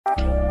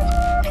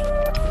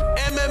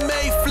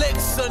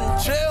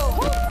Tyson, chill.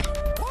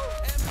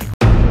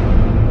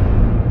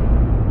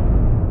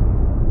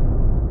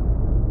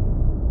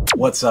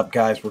 What's up,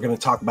 guys? We're going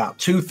to talk about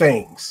two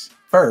things.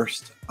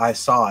 First, I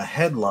saw a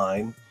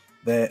headline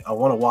that I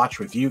want to watch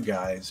with you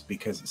guys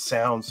because it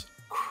sounds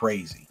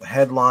crazy. The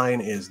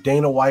headline is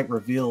Dana White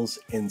reveals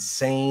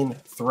insane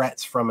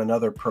threats from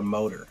another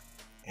promoter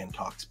and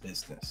talks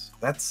business.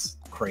 That's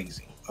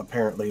crazy.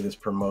 Apparently, this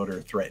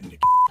promoter threatened to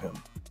kill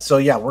him. So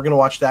yeah, we're going to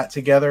watch that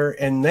together.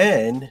 And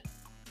then,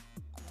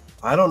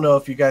 I don't know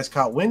if you guys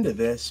caught wind of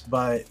this,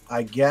 but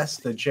I guess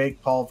the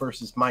Jake Paul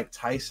versus Mike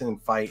Tyson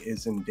fight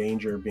is in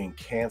danger of being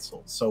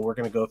canceled. So we're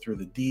going to go through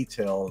the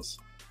details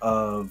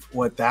of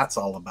what that's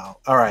all about.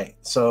 All right.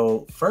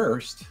 So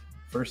first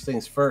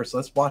things first,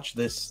 let's watch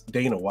this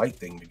Dana White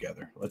thing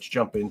together. Let's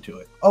jump into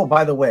it. Oh,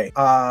 by the way,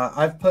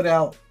 I've put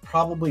out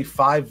probably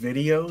 5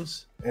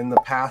 videos in the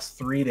past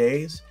 3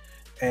 days,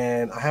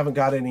 and I haven't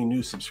got any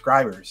new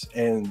subscribers,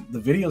 and the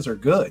videos are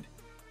good.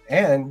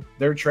 And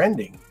they're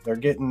trending. They're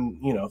getting,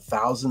 you know,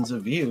 thousands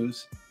of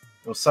views.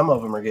 Well, some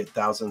of them are getting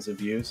thousands of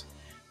views.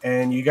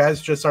 And you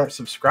guys just aren't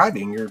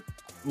subscribing. You're,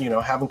 you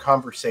know, having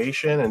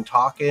conversation and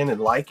talking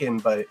and liking.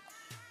 But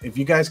if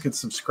you guys could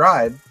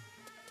subscribe,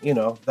 you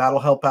know,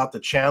 that'll help out the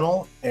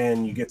channel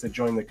and you get to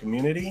join the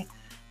community.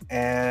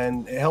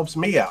 And it helps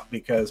me out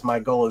because my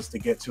goal is to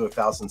get to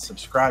 1,000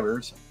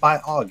 subscribers by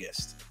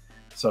August.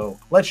 So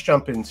let's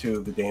jump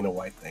into the Dana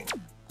White thing.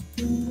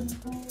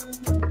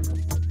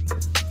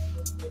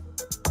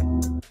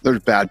 There's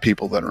bad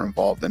people that are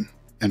involved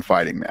in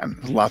fighting, man.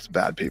 There's lots of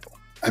bad people.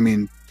 I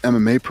mean,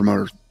 MMA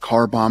promoters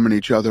car bombing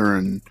each other,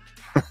 and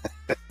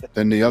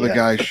then the other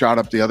guy shot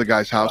up the other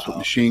guy's house with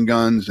machine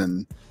guns,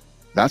 and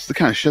that's the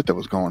kind of shit that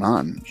was going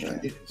on.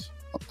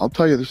 I'll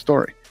tell you the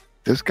story.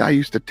 This guy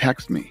used to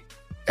text me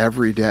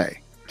every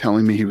day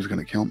telling me he was going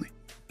to kill me.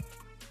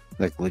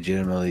 Like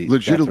legitimately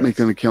going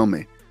to kill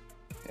me.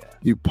 Yeah.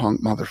 You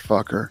punk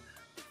motherfucker.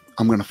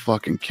 I'm going to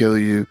fucking kill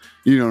you.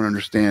 You don't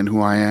understand who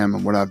I am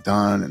and what I've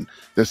done and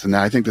this and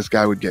that. I think this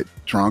guy would get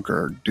drunk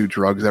or do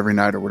drugs every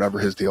night or whatever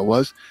his deal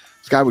was.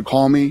 This guy would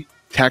call me,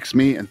 text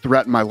me, and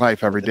threaten my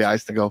life every day. I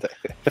used to go,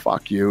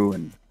 fuck you,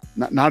 and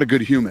not a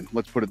good human.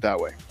 Let's put it that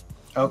way.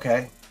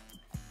 Okay.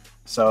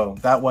 So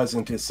that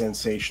wasn't as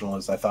sensational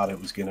as I thought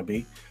it was going to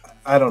be.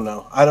 I don't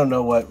know. I don't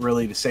know what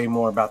really to say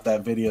more about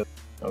that video.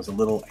 That was a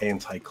little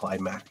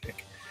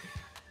anticlimactic.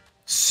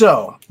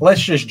 So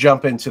let's just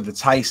jump into the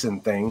Tyson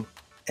thing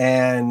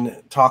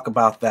and talk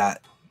about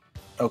that.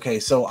 Okay,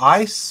 so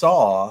I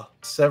saw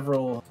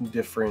several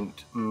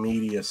different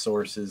media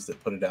sources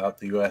that put it out.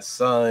 The US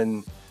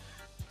Sun,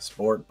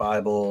 Sport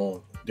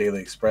Bible, Daily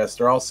Express.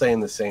 They're all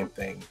saying the same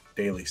thing.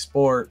 Daily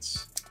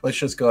Sports. Let's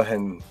just go ahead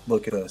and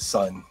look at the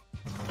Sun.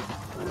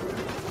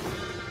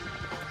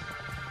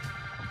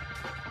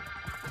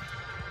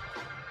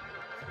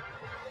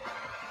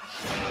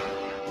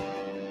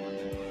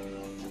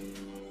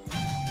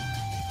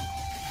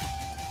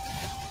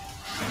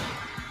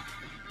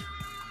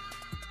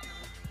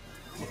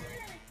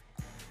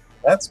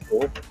 That's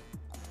cool.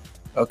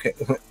 Okay,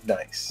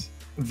 nice.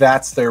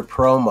 That's their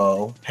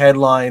promo.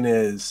 Headline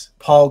is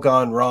Paul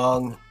gone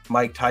wrong.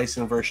 Mike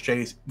Tyson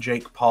versus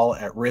Jake Paul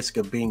at risk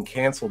of being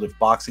canceled if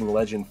boxing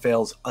legend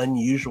fails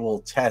unusual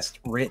test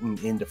written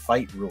into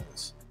fight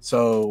rules.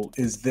 So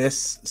is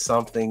this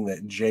something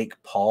that Jake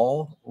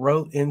Paul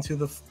wrote into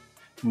the...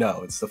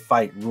 No, it's the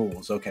fight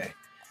rules. Okay.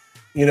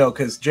 You know,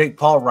 because Jake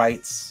Paul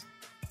writes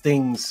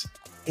things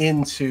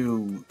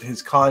into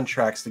his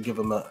contracts to give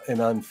him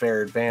an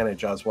unfair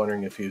advantage. I was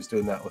wondering if he was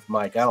doing that with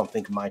Mike. I don't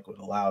think Mike would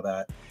allow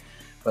that,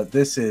 but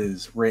this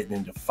is written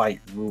into fight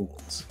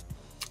rules.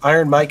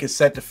 Iron Mike is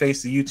set to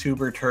face the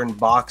YouTuber turned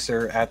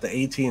boxer at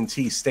the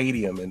AT&T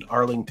Stadium in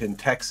Arlington,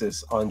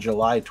 Texas on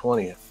July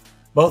 20th.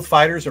 Both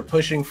fighters are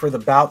pushing for the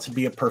bout to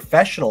be a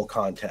professional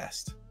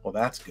contest. Well,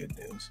 that's good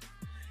news.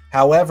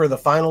 However, the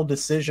final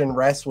decision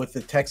rests with the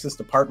Texas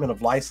Department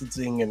of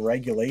Licensing and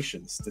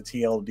Regulations, the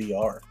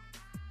TLDR.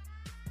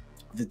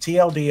 The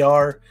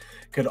TLDR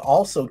could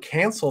also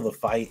cancel the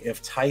fight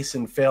if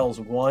Tyson fails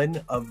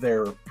one of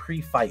their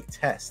pre-fight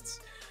tests.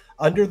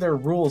 Under their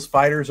rules,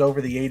 fighters over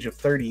the age of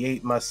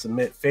 38 must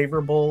submit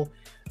favorable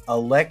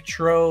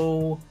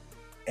electroencephalogram,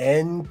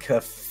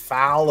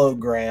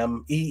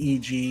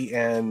 EEG,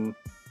 and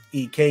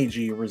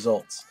EKG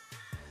results.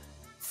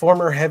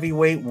 Former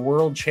heavyweight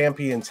world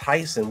champion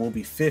Tyson will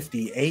be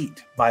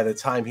 58 by the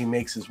time he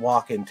makes his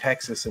walk in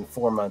Texas in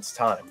 4 months'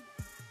 time.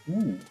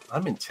 Ooh,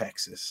 I'm in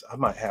Texas. I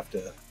might have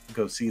to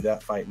go see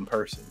that fight in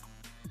person.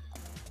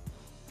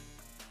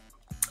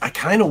 I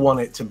kind of want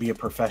it to be a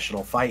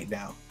professional fight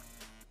now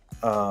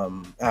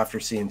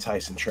after seeing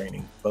Tyson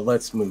training, but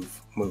let's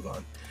move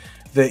on.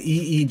 The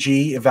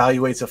EEG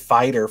evaluates a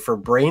fighter for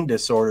brain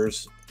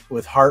disorders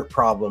with heart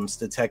problems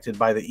detected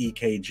by the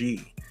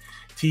EKG.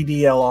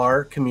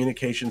 TDLR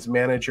communications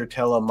manager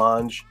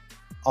Telemange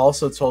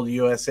also told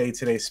USA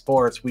Today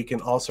Sports, we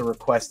can also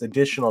request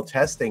additional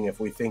testing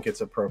if we think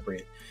it's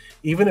appropriate.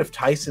 Even if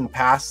Tyson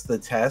passed the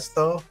test,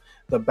 though,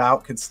 the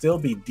bout could still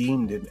be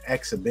deemed an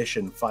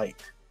exhibition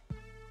fight.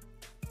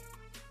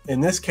 In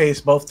this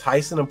case, both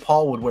Tyson and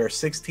Paul would wear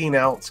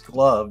 16-ounce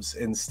gloves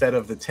instead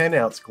of the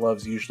 10-ounce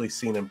gloves usually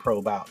seen in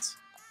pro bouts.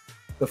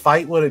 The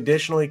fight would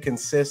additionally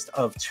consist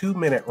of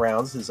 2-minute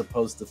rounds as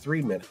opposed to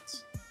 3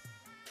 minutes.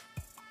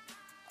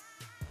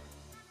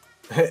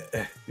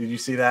 Did you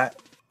see that?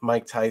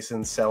 Mike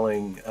Tyson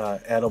selling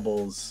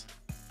edibles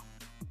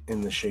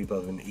in the shape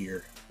of an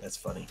ear. That's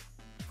funny.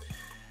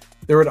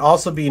 There would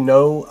also be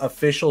no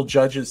official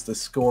judges to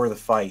score the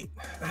fight.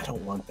 I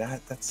don't want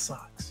that. That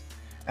sucks.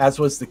 As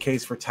was the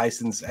case for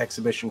Tyson's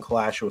exhibition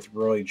clash with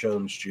Roy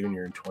Jones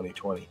Jr. in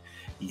 2020.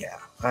 Yeah,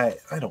 I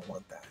don't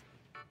want that.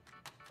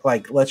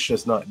 Like, let's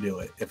just not do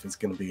it if it's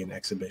going to be an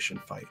exhibition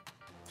fight.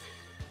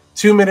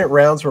 2-minute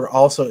rounds were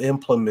also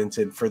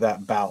implemented for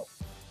that bout,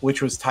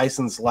 which was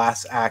Tyson's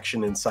last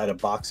action inside a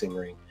boxing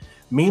ring.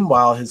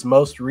 Meanwhile, his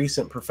most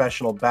recent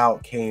professional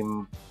bout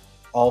came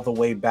all the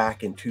way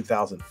back in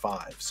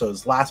 2005. So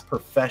his last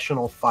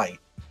professional fight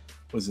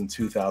was in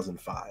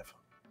 2005.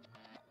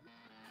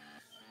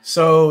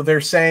 So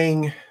they're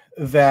saying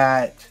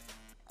that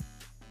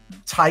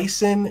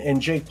Tyson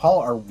and Jake Paul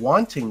are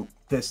wanting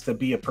this to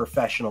be a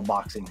professional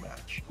boxing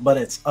match, but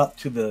it's up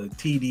to the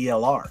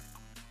TDLR.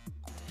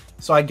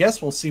 So I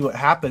guess we'll see what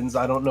happens.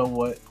 I don't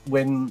know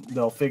when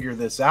they'll figure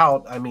this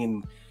out. I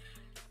mean,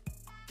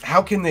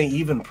 how can they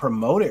even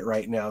promote it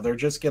right now? They're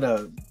just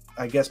gonna,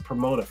 I guess,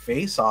 promote a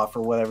face-off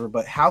or whatever,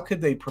 but how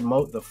could they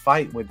promote the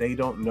fight when they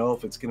don't know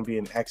if it's going to be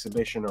an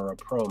exhibition or a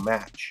pro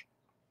match?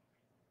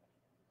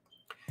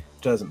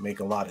 Doesn't make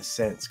a lot of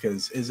sense,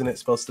 because isn't it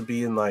supposed to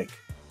be in like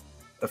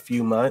a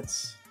few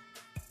months,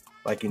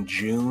 like in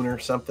June or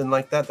something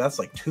like that? That's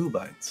like 2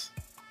 months.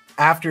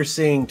 After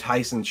seeing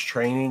Tyson's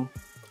training,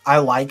 I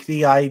like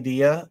the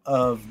idea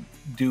of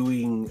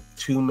doing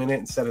 2-minute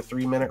instead of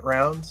 3-minute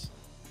rounds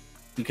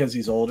because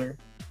he's older.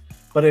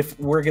 But if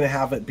we're going to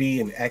have it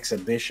be an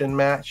exhibition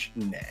match,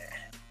 nah.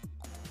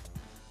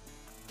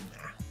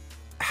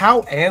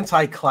 How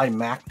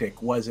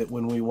anticlimactic was it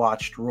when we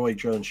watched Roy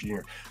Jones Jr.?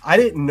 I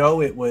didn't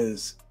know it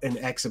was an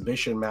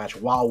exhibition match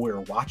while we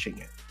were watching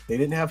it. They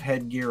didn't have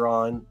headgear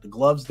on. The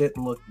gloves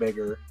didn't look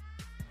bigger.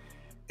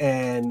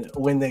 And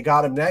when they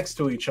got them next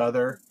to each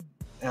other,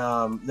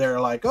 they're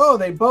like, oh,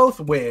 they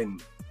both win.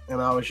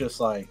 And I was just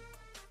like,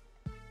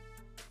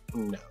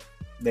 no,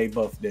 they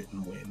both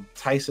didn't win.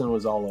 Tyson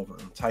was all over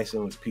him.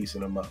 Tyson was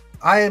piecing him up.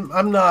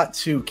 I'm not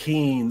too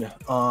keen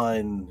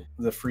on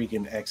the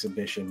freaking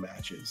exhibition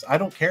matches. I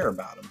don't care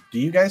about them. Do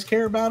you guys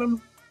care about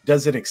them?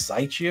 Does it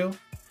excite you?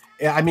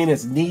 I mean,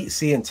 it's neat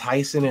seeing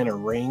Tyson in a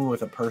ring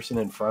with a person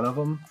in front of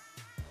him,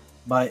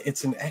 but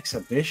it's an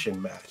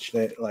exhibition match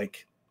that,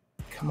 like,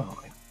 come on.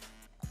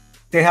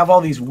 They have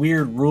all these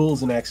weird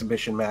rules in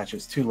exhibition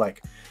matches too,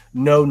 like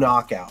no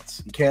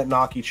knockouts. You can't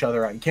knock each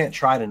other out. You can't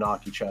try to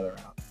knock each other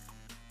out.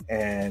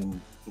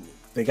 And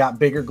they got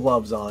bigger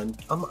gloves on.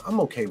 I'm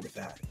okay with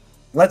that.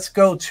 Let's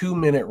go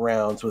 2-minute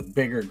rounds with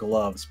bigger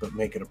gloves, but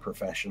make it a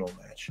professional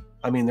match.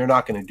 I mean, they're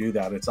not going to do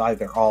that. It's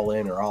either all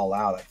in or all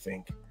out, I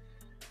think.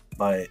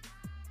 But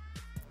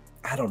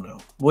I don't know.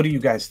 What do you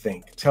guys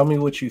think? Tell me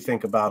what you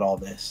think about all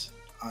this.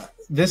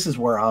 This is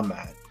where I'm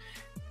at.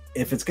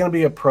 If it's going to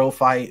be a pro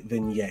fight,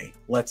 then yay,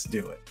 let's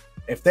do it.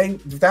 If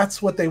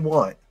that's what they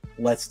want,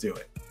 let's do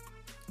it.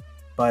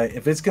 But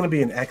if it's going to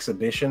be an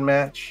exhibition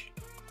match,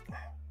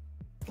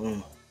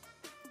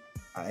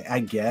 I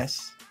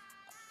guess.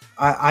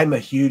 I'm a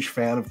huge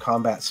fan of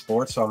combat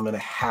sports, so I'm going to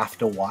have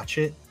to watch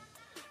it.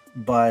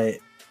 But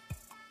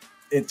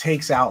it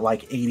takes out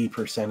like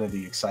 80% of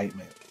the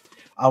excitement.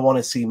 I want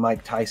to see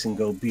Mike Tyson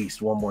go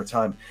beast one more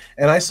time.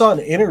 And I saw an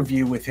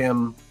interview with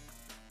him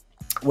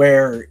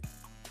where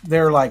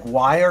they're like,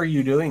 why are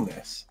you doing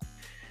this?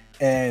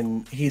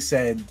 And he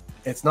said,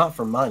 it's not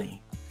for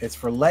money, it's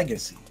for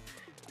legacy.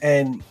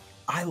 And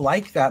I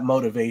like that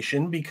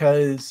motivation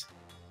because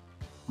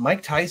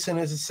Mike Tyson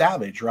is a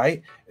savage,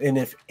 right? And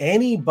if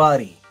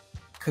anybody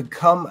could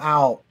come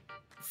out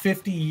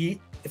 58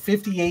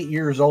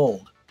 years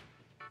old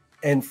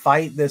and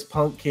fight this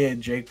punk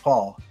kid, Jake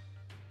Paul,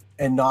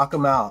 and knock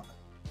him out,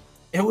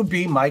 it would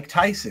be Mike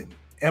Tyson.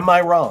 Am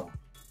I wrong?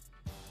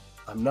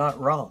 I'm not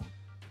wrong.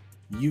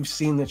 You've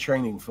seen the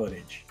training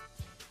footage.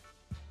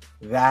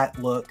 That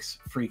looks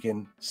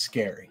freaking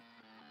scary.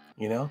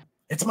 You know,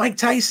 it's Mike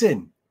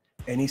Tyson,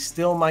 and he's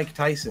still Mike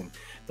Tyson.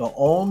 The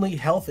only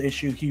health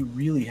issue he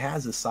really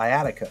has is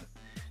sciatica.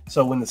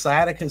 So when the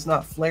sciatica is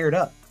not flared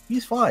up,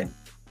 he's fine.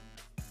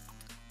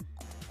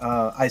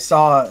 I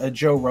saw a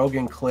Joe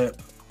Rogan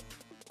clip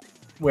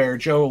where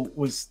Joe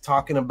was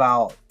talking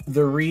about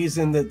the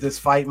reason that this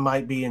fight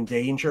might be in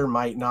danger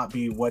might not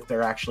be what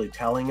they're actually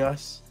telling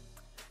us.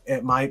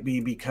 It might be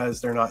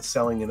because they're not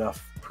selling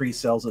enough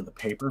pre-sales of the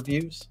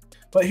pay-per-views.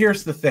 But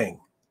here's the thing.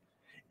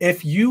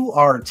 If you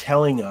are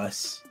telling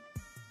us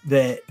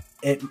that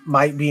it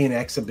might be an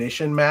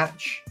exhibition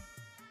match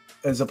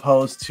as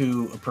opposed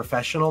to a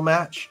professional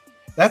match,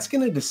 that's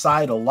going to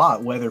decide a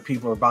lot whether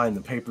people are buying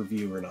the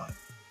pay-per-view or not.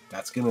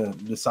 That's going to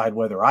decide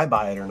whether I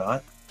buy it or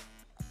not.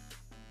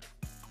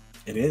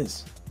 It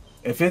is.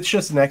 If it's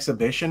just an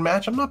exhibition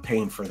match, I'm not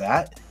paying for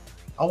that.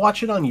 I'll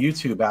watch it on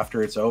YouTube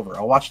after it's over.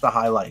 I'll watch the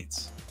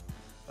highlights.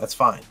 That's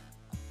fine.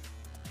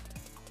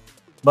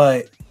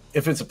 But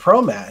if it's a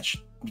pro match,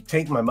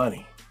 take my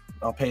money.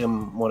 I'll pay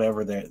them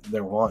whatever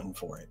they're wanting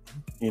for it,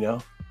 you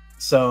know?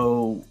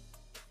 So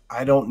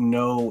I don't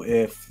know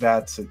if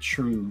that's a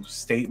true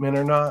statement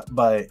or not,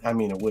 but I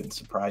mean, it wouldn't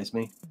surprise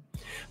me.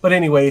 But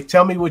anyway,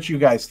 tell me what you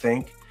guys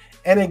think.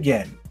 And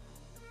again,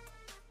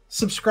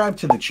 subscribe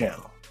to the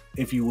channel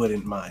if you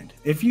wouldn't mind.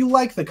 If you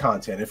like the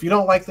content, if you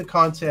don't like the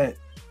content,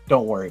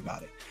 don't worry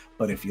about it.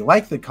 But if you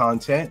like the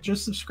content,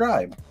 just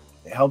subscribe.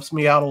 It helps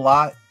me out a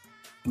lot,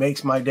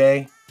 makes my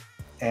day,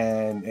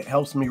 and it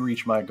helps me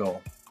reach my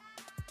goal.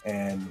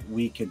 And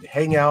we could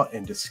hang out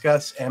and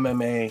discuss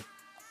MMA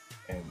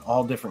and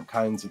all different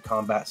kinds of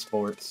combat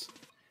sports.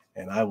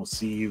 And I will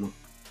see you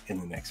in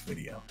the next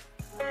video.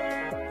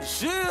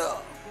 Yeah.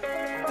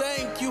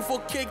 Thank you for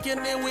kicking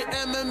in with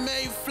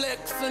MMA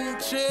Flex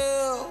and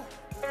Chill.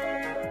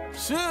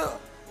 Chill.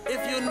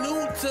 If you're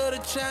new to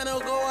the channel,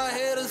 go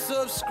ahead and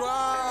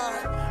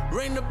subscribe.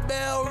 Ring the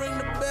bell, ring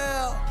the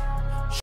bell.